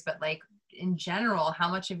boundaries, but like in general, how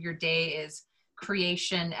much of your day is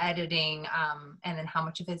creation, editing, and then how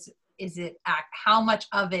much of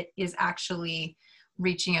it is actually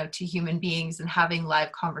reaching out to human beings and having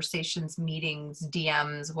live conversations, meetings,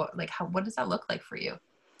 DMs? What does that look like for you?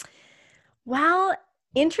 Well,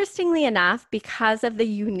 interestingly enough, because of the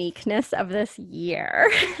uniqueness of this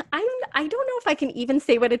year, I don't know if I can even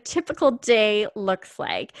say what a typical day looks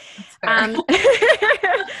like. That's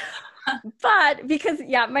fair. But because,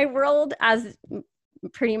 my world, as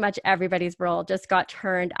pretty much everybody's world, just got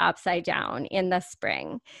turned upside down in the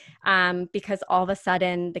spring, because all of a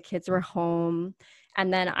sudden the kids were home.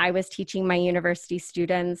 And then I was teaching my university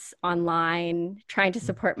students online, trying to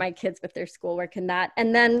support my kids with their schoolwork and that.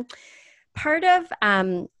 And then part of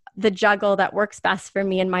the juggle that works best for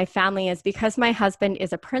me and my family is because my husband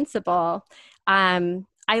is a principal.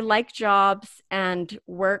 I like jobs and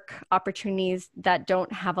work opportunities that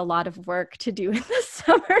don't have a lot of work to do in the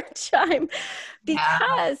summertime,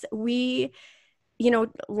 because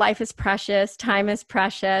life is precious, time is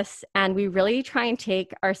precious, and we really try and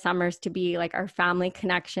take our summers to be like our family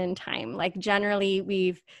connection time. Like generally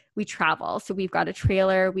we travel. So we've got a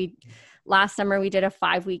trailer. Last summer, we did a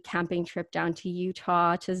 5-week camping trip down to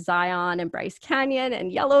Utah, to Zion and Bryce Canyon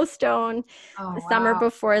and Yellowstone. The summer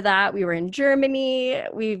before that, we were in Germany.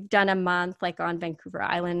 We've done a month on Vancouver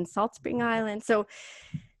Island, Salt Spring Island. So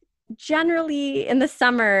generally in the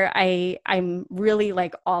summer, I'm really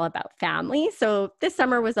all about family. So this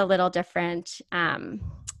summer was a little different.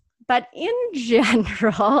 But in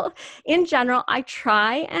general, I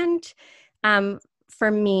try and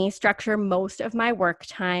for me, structure most of my work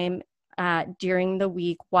time during the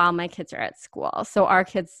week while my kids are at school. So our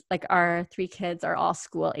kids, our 3 kids, are all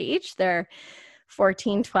school age. They're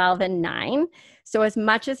 14, 12, and 9. So as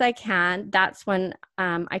much as I can, that's when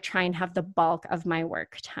I try and have the bulk of my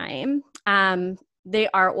work time. They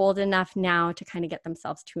are old enough now to kind of get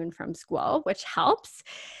themselves to and from school, which helps.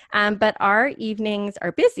 But our evenings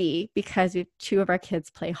are busy because 2 of our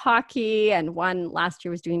kids play hockey, and one last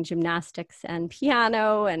year was doing gymnastics and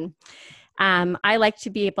piano. And I like to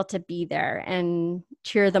be able to be there and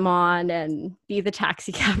cheer them on and be the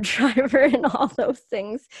taxi cab driver and all those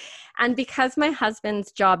things. And because my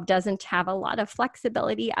husband's job doesn't have a lot of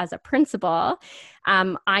flexibility as a principal,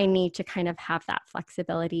 I need to kind of have that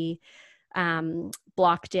flexibility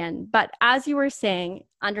blocked in. But as you were saying,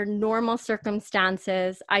 under normal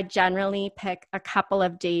circumstances, I generally pick a couple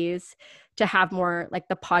of days to have more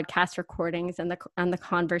the podcast recordings and the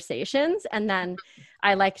conversations. And then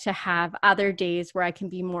I like to have other days where I can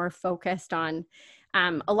be more focused on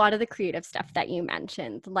a lot of the creative stuff that you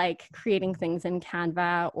mentioned, like creating things in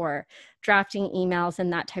Canva or drafting emails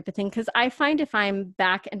and that type of thing. Because I find if I'm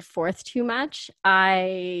back and forth too much,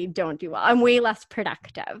 I don't do well. I'm way less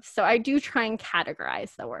productive. So I do try and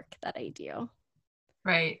categorize the work that I do.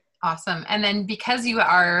 Right. Awesome. And then because you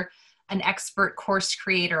are an expert course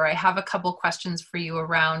creator, I have a couple questions for you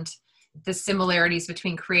around the similarities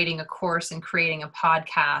between creating a course and creating a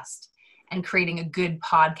podcast, and creating a good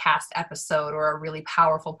podcast episode or a really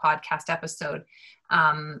powerful podcast episode.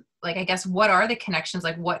 I guess, what are the connections?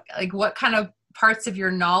 What kind of parts of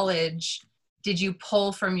your knowledge did you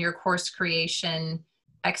pull from your course creation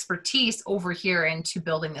expertise over here into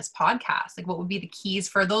building this podcast? What would be the keys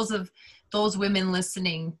for those women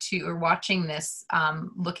listening to or watching this,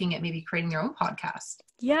 looking at maybe creating their own podcast?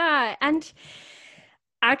 Yeah. And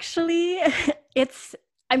actually,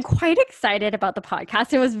 I'm quite excited about the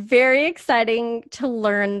podcast. It was very exciting to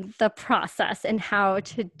learn the process and how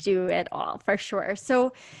to do it all, for sure.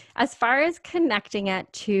 So as far as connecting it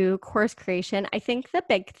to course creation, I think the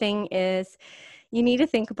big thing is you need to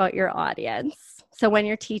think about your audience. So when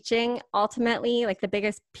you're teaching, ultimately, the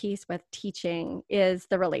biggest piece with teaching is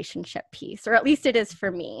the relationship piece, or at least it is for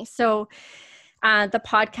me. So the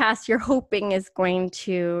podcast you're hoping is going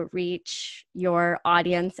to reach your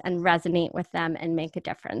audience and resonate with them and make a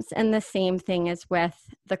difference. And the same thing is with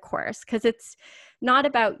the course, because it's not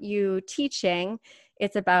about you teaching,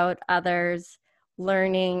 it's about others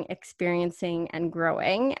learning, experiencing, and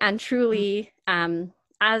growing. And truly,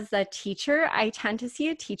 as a teacher, I tend to see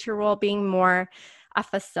a teacher role being more a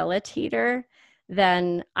facilitator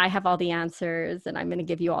then I have all the answers and I'm going to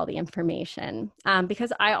give you all the information,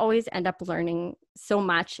 because I always end up learning so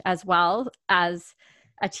much as well as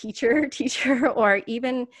a teacher, or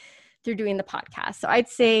even through doing the podcast. So I'd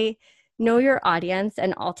say know your audience,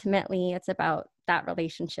 and ultimately it's about that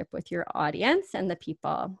relationship with your audience and the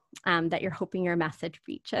people that you're hoping your message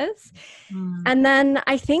reaches. And then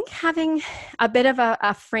I think having a bit of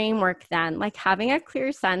a framework then, having a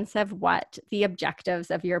clear sense of what the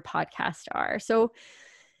objectives of your podcast are. So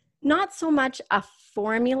not so much a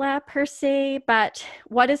formula per se, but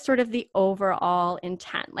what is sort of the overall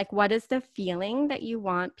intent? What is the feeling that you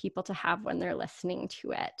want people to have when they're listening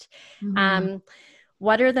to it?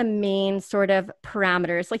 what are the main sort of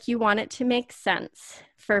parameters? Like you want it to make sense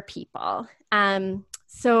for people.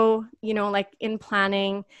 So, like in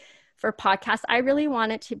planning for podcasts, I really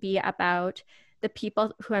want it to be about the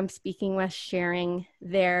people who I'm speaking with sharing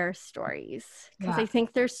their stories, because I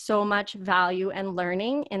think there's so much value and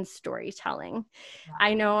learning in storytelling. Yeah.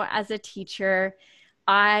 I know as a teacher,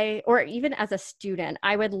 or even as a student,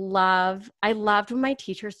 I loved when my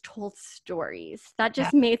teachers told stories that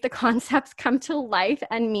just made the concepts come to life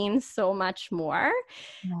and mean so much more.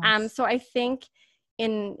 Yes. So I think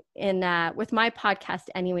with my podcast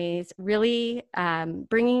anyways, really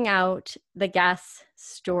bringing out the guests'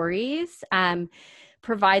 stories,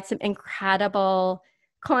 provide some incredible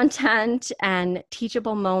content and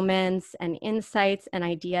teachable moments and insights and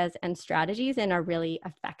ideas and strategies in a really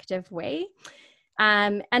effective way.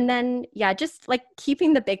 And then, just like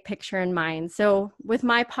keeping the big picture in mind. So with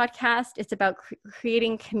my podcast, it's about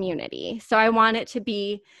creating community. So I want it to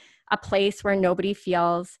be a place where nobody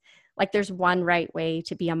feels like there's one right way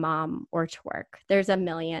to be a mom or to work. There's a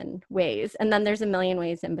million ways. And then there's a million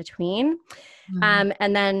ways in between. Mm-hmm.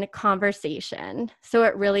 And then conversation. So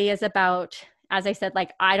it really is about, as I said,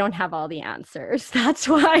 like, I don't have all the answers. That's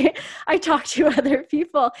why I talk to other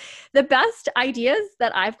people. The best ideas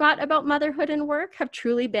that I've got about motherhood and work have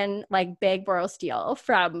truly been like big borrow steal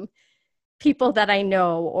from people that I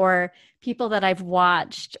know or people that I've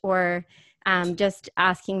watched, or just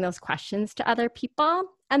asking those questions to other people.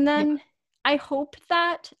 And then I hope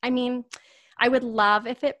that, I would love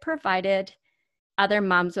if it provided other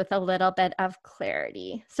moms with a little bit of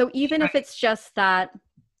clarity. So even if it's just that,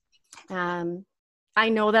 I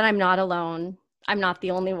know that I'm not alone. I'm not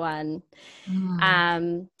the only one.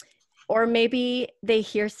 Or maybe they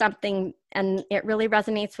hear something and it really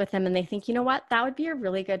resonates with them and they think, you know what, that would be a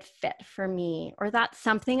really good fit for me. Or that's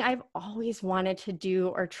something I've always wanted to do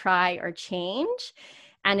or try or change.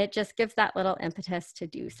 And it just gives that little impetus to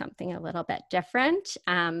do something a little bit different,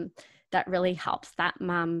 that really helps that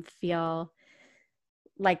mom feel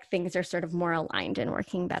like things are sort of more aligned and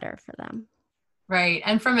working better for them. Right.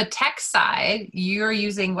 And from a tech side, you're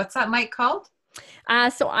using, what's that mic called?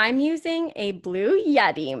 So I'm using a Blue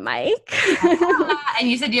Yeti mic. And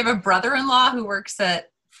you said you have a brother-in-law who works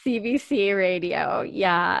at CBC Radio.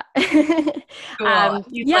 Yeah. Cool. Like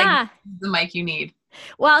the mic you need.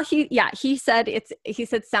 Well, he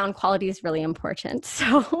said sound quality is really important.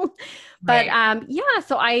 So, but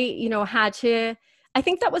so I, I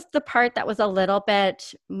think that was the part that was a little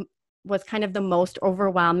bit, was kind of the most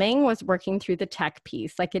overwhelming, was working through the tech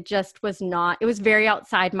piece. Like it just was not, it was very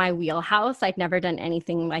outside my wheelhouse. I'd never done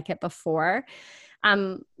anything like it before.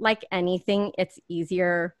 Like anything, it's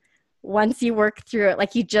easier once you work through it.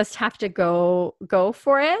 Like you just have to go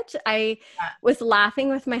for it. I was laughing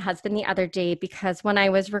with my husband the other day because when I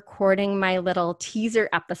was recording my little teaser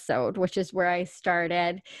episode, which is where I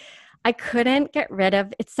started, I couldn't get rid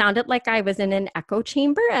of, it sounded like I was in an echo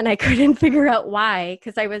chamber and I couldn't figure out why,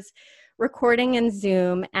 because I was recording in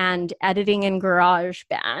Zoom and editing in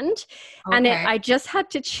GarageBand. And I just had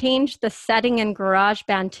to change the setting in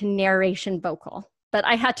GarageBand to narration vocal. But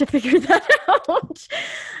I had to figure that out.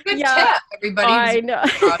 Good tip, everybody. I know.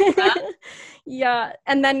 Yeah.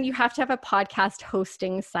 And then you have to have a podcast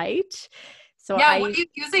hosting site. So what are you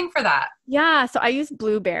using for that? Yeah. So I use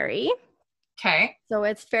Blueberry. Okay. So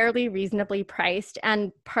it's fairly reasonably priced.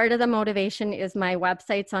 And part of the motivation is my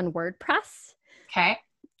website's on WordPress. Okay.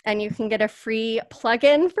 And you can get a free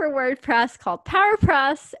plugin for WordPress called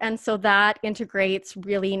PowerPress. And so that integrates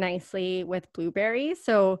really nicely with Blueberry.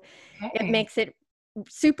 So it makes it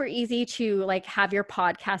super easy to like have your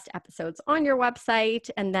podcast episodes on your website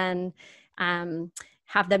and then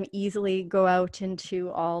have them easily go out into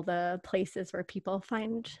all the places where people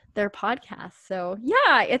find their podcasts. So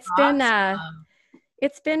it's awesome.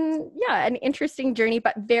 It's been an interesting journey,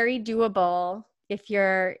 but very doable if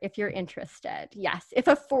you're interested. Yes. If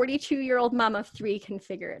a 42-year-old mom of 3 can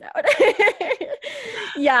figure it out.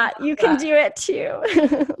 You can do it too.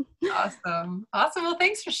 Awesome. Well,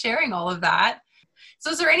 thanks for sharing all of that.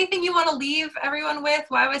 So is there anything you want to leave everyone with?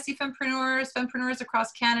 YYC Fempreneurs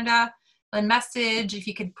across Canada, a message, if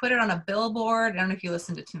you could put it on a billboard. I don't know if you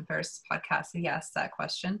listened to Tim Ferriss' podcast, he asked that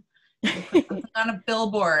question. Put something on a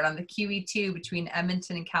billboard on the QE2 between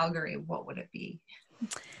Edmonton and Calgary, what would it be?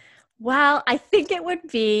 Well, I think it would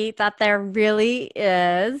be that there really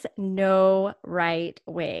is no right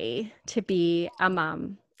way to be a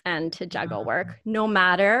mom and to juggle work, no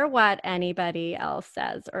matter what anybody else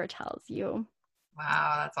says or tells you.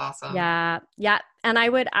 Wow, that's awesome. Yeah. And I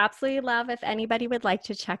would absolutely love if anybody would like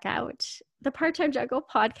to check out the Part-Time Juggle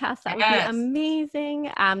podcast. That would be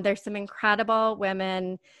amazing. There's some incredible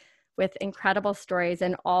women with incredible stories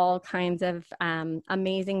and all kinds of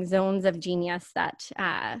amazing zones of genius that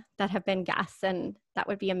have been guests, and that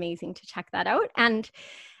would be amazing to check that out. And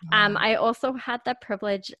I also had the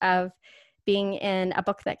privilege of being in a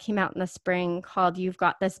book that came out in the spring called You've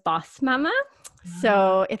Got This Boss Mama.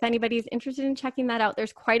 So if anybody's interested in checking that out,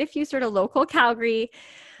 there's quite a few sort of local Calgary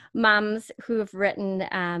moms who have written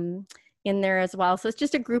in there as well. So it's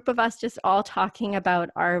just a group of us just all talking about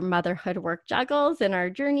our motherhood work juggles and our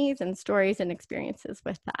journeys and stories and experiences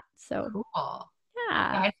with that. So cool.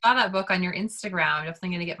 Yeah. I saw that book on your Instagram. I'm definitely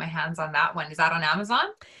going to get my hands on that one. Is that on Amazon?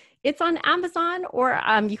 It's on Amazon, or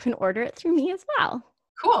you can order it through me as well.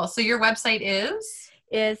 Cool. So your website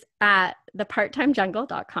is at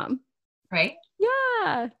theparttimejungle.com. Right?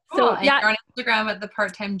 Yeah. Cool. So you're on Instagram at The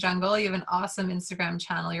Part-Time Jungle. You have an awesome Instagram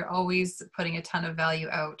channel. You're always putting a ton of value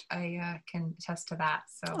out. I can attest to that.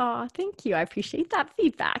 So. Oh, thank you. I appreciate that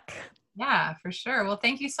feedback. Yeah, for sure. Well,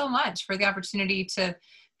 thank you so much for the opportunity to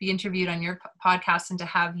be interviewed on your podcast and to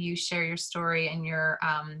have you share your story and your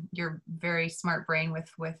very smart brain with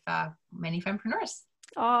many fempreneurs.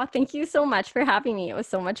 Oh, thank you so much for having me. It was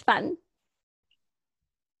so much fun.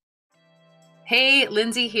 Hey,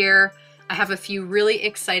 Lindsay here. I have a few really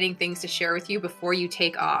exciting things to share with you before you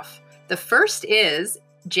take off. The first is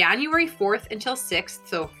January 4th until 6th,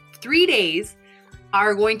 so 3 days,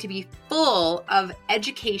 are going to be full of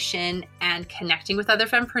education and connecting with other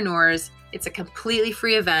fempreneurs. It's a completely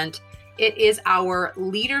free event. It is our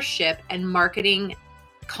leadership and marketing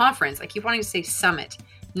conference. I keep wanting to say summit,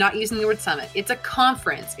 not using the word summit. It's a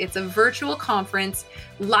conference. It's a virtual conference,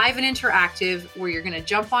 live and interactive, where you're going to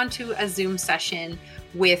jump onto a Zoom session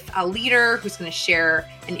with a leader who's going to share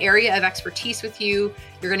an area of expertise with you.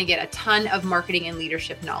 You're going to get a ton of marketing and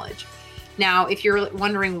leadership knowledge. Now, if you're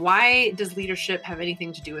wondering, why does leadership have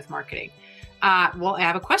anything to do with marketing? Well, I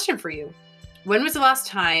have a question for you. When was the last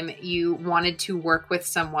time you wanted to work with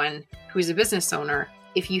someone who's a business owner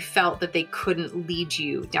if you felt that they couldn't lead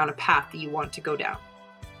you down a path that you want to go down?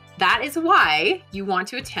 That is why you want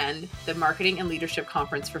to attend the Marketing and Leadership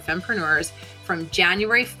Conference for Fempreneurs from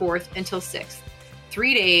January 4th until 6th.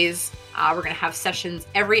 3 days. We're going to have sessions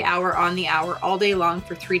every hour on the hour, all day long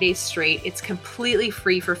for 3 days straight. It's completely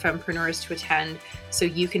free for fempreneurs to attend, so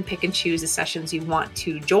you can pick and choose the sessions you want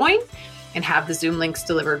to join and have the Zoom links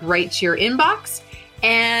delivered right to your inbox.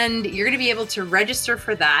 And you're going to be able to register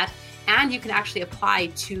for that, and you can actually apply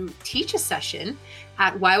to teach a session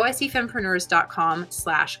at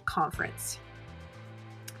yycfempreneurs.com/conference.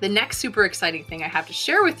 The next super exciting thing I have to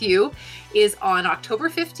share with you is on October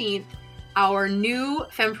 15th, our new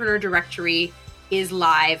Fempreneur directory is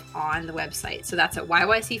live on the website. So that's at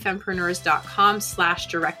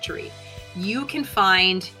yycfempreneurs.com/directory. You can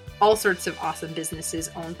find all sorts of awesome businesses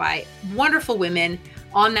owned by wonderful women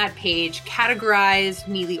on that page, categorized,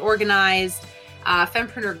 neatly organized.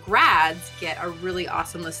 Fempreneur grads get a really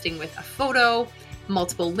awesome listing with a photo,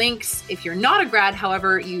 multiple links. If you're not a grad,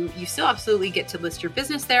 however, you still absolutely get to list your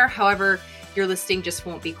business there. However, your listing just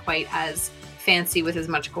won't be quite as fancy with as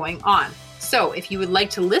much going on. So if you would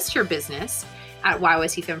like to list your business at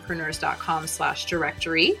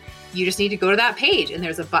yycfempreneurs.com/directory, you just need to go to that page, and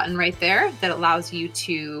there's a button right there that allows you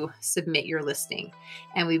to submit your listing.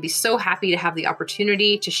 And we'd be so happy to have the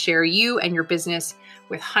opportunity to share you and your business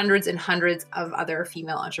with hundreds and hundreds of other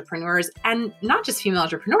female entrepreneurs, and not just female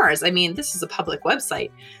entrepreneurs. I mean, this is a public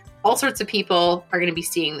website. All sorts of people are going to be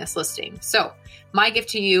seeing this listing. So my gift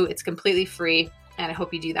to you, it's completely free, and I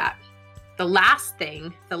hope you do that. The last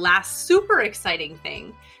super exciting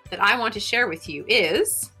thing that I want to share with you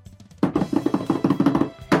is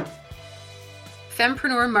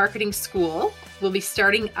Fempreneur Marketing School will be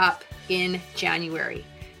starting up in January.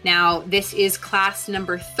 Now, this is class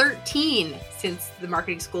number 13 since the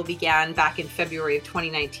marketing school began back in February of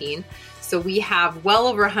 2019. So we have well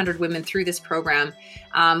over 100 women through this program.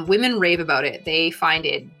 Women rave about it. They find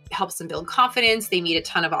it helps them build confidence. They meet a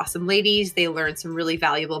ton of awesome ladies. They learn some really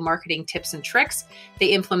valuable marketing tips and tricks. They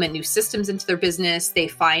implement new systems into their business. They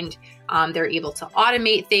find they're able to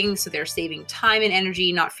automate things, so they're saving time and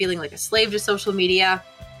energy, not feeling like a slave to social media.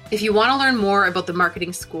 If you want to learn more about the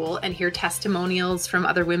marketing school and hear testimonials from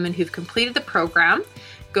other women who've completed the program,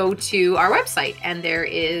 go to our website, and there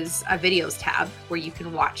is a videos tab where you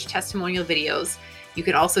can watch testimonial videos. You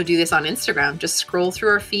can also do this on Instagram. Just scroll through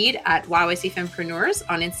our feed at YYC Fempreneurs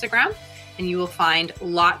on Instagram, and you will find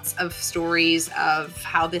lots of stories of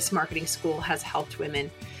how this marketing school has helped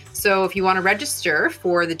women. So if you want to register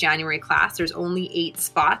for the January class, there's only 8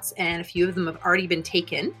 spots, and a few of them have already been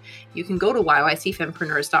taken. You can go to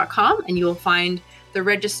yycfempreneurs.com, and you will find the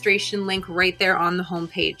registration link right there on the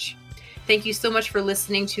homepage. Thank you so much for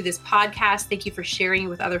listening to this podcast. Thank you for sharing it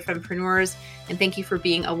with other fempreneurs. And thank you for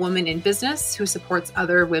being a woman in business who supports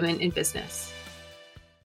other women in business.